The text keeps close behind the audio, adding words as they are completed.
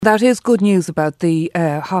That is good news about the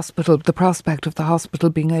hospital, the prospect of the hospital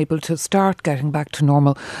being able to start getting back to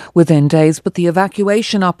normal within days. But the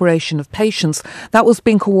evacuation operation of patients, that was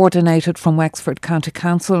being coordinated from Wexford County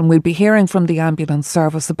Council, and we'll be hearing from the ambulance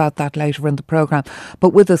service about that later in the programme. But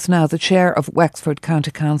with us now, the Chair of Wexford County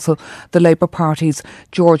Council, the Labour Party's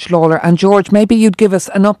George Lawler. And George, maybe you'd give us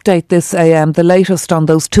an update this AM, the latest on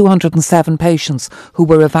those 207 patients who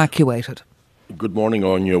were evacuated. Good morning,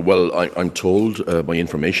 Anya. Well, I'm told, my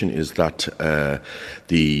information is that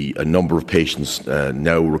the number of patients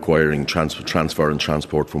now requiring transfer and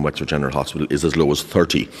transport from Wexford General Hospital is as low as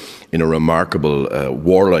 30 in a remarkable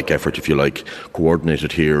warlike effort, if you like,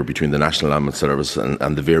 coordinated here between the National Ambulance Service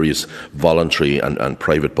and the various voluntary and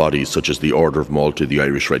private bodies such as the Order of Malta, the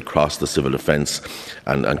Irish Red Cross, the Civil Defence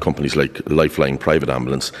and companies like Lifeline Private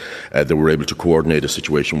Ambulance. They were able to coordinate a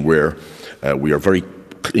situation where we are very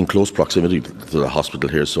in close proximity to the hospital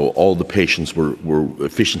here, so all the patients were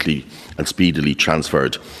efficiently and speedily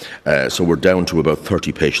transferred. So we're down to about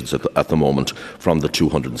 30 patients at the moment from the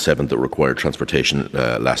 207 that required transportation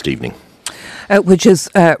last evening. Which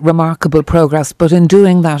is remarkable progress. But in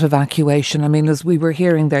doing that evacuation, I mean, as we were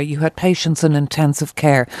hearing there, you had patients in intensive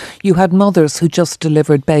care. You had mothers who just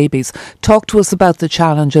delivered babies. Talk to us about the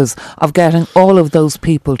challenges of getting all of those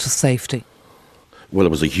people to safety. Well,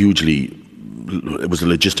 it was a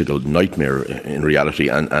logistical nightmare in reality,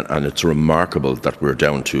 and it's remarkable that we're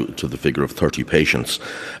down to the figure of 30 patients.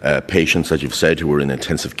 Patients, as you've said, who were in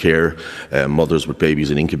intensive care, mothers with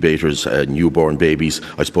babies in incubators, newborn babies.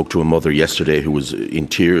 I spoke to a mother yesterday who was in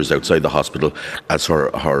tears outside the hospital as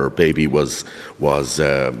her baby was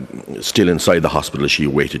still inside the hospital as she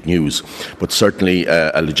awaited news. But certainly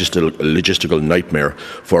a logistical nightmare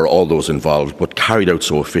for all those involved, but carried out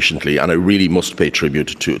so efficiently. And I really must pay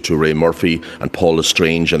tribute to Ray Murphy and Paul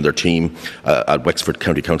Lestrange and their team at Wexford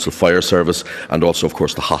County Council Fire Service, and also, of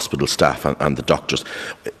course, the hospital staff and the doctors.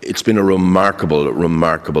 It's been a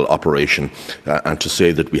remarkable operation, and to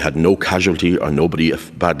say that we had no casualty or nobody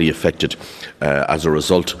badly affected as a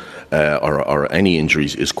result or any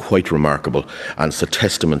injuries is quite remarkable, and it's a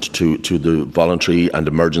testament to the voluntary and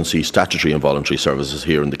emergency, statutory and voluntary services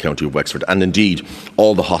here in the county of Wexford, and indeed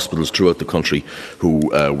all the hospitals throughout the country who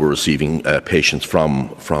were receiving patients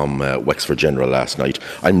from Wexford General last night.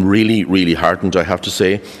 I'm really heartened, I have to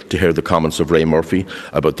say, to hear the comments of Ray Murphy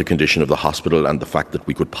about the condition of the hospital and the fact that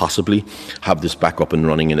we could possibly have this back up and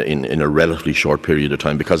running in a relatively short period of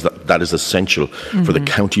time, because that is essential for the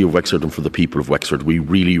county of Wexford and for the people of Wexford. We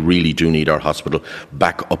really do need our hospital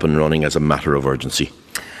back up and running as a matter of urgency.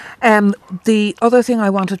 The other thing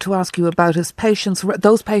I wanted to ask you about is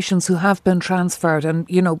those patients who have been transferred, and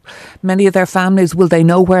many of their families, will they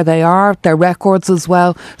know where they are, their records as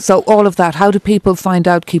well? So all of that, how do people find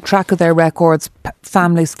out, keep track of their records,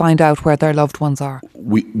 families find out where their loved ones are?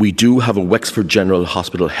 We do have a Wexford General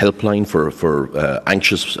Hospital helpline for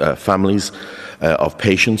anxious families of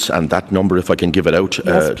patients, and that number, if I can give it out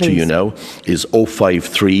to you now, is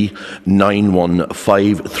 053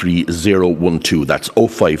 915 3012. That's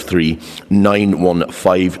 053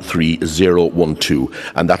 915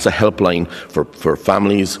 3012, and that's a helpline for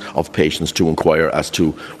families of patients to inquire as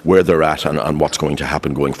to where they're at and what's going to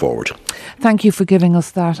happen going forward. Thank you for giving us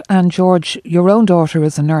that. And George, your own daughter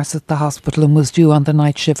is a nurse at the hospital and was due on the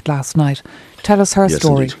night shift last night. Tell us her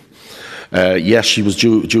story. Indeed. Yes, she was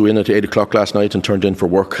due in at 8 o'clock last night and turned in for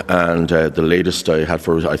work, and the latest I had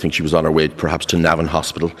for her, I think she was on her way perhaps to Navan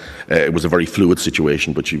Hospital. It was a very fluid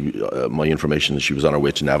situation, but my information is she was on her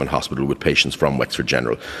way to Navan Hospital with patients from Wexford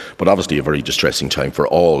General. But obviously a very distressing time for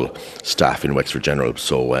all staff in Wexford General,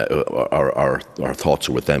 so our thoughts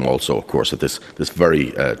are with them also, of course, at this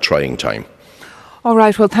very trying time. All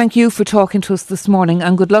right, well, thank you for talking to us this morning,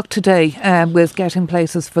 and good luck today with getting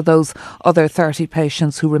places for those other 30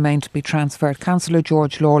 patients who remain to be transferred. Councillor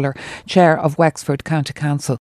George Lawler, Chair of Wexford County Council.